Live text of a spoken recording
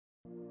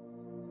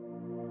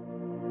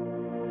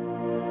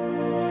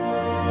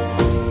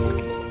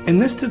In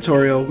this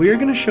tutorial, we are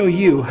going to show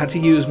you how to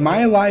use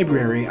My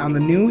Library on the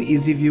new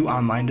EasyView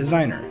Online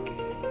Designer.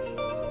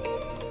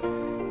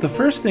 The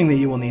first thing that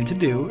you will need to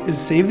do is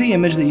save the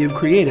image that you've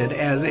created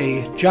as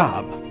a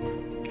job.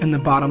 In the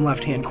bottom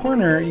left-hand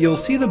corner, you'll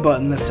see the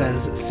button that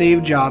says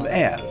Save Job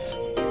As.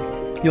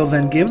 You'll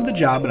then give the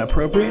job an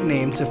appropriate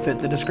name to fit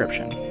the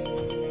description.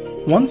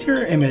 Once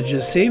your image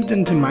is saved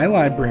into My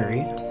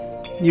Library,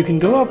 you can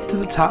go up to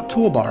the top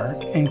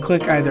toolbar and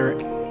click either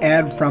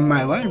Add from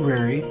My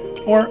Library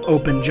or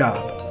Open Job.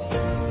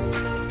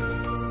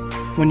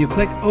 When you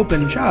click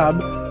Open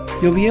Job,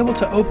 you'll be able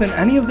to open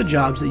any of the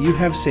jobs that you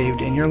have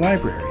saved in your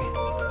library.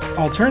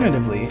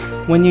 Alternatively,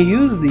 when you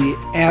use the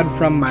Add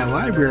from My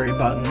Library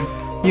button,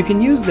 you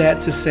can use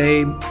that to,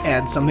 say,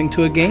 add something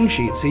to a gang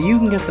sheet so you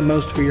can get the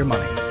most for your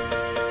money.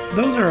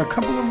 Those are a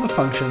couple of the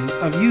functions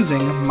of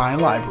using My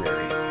Library.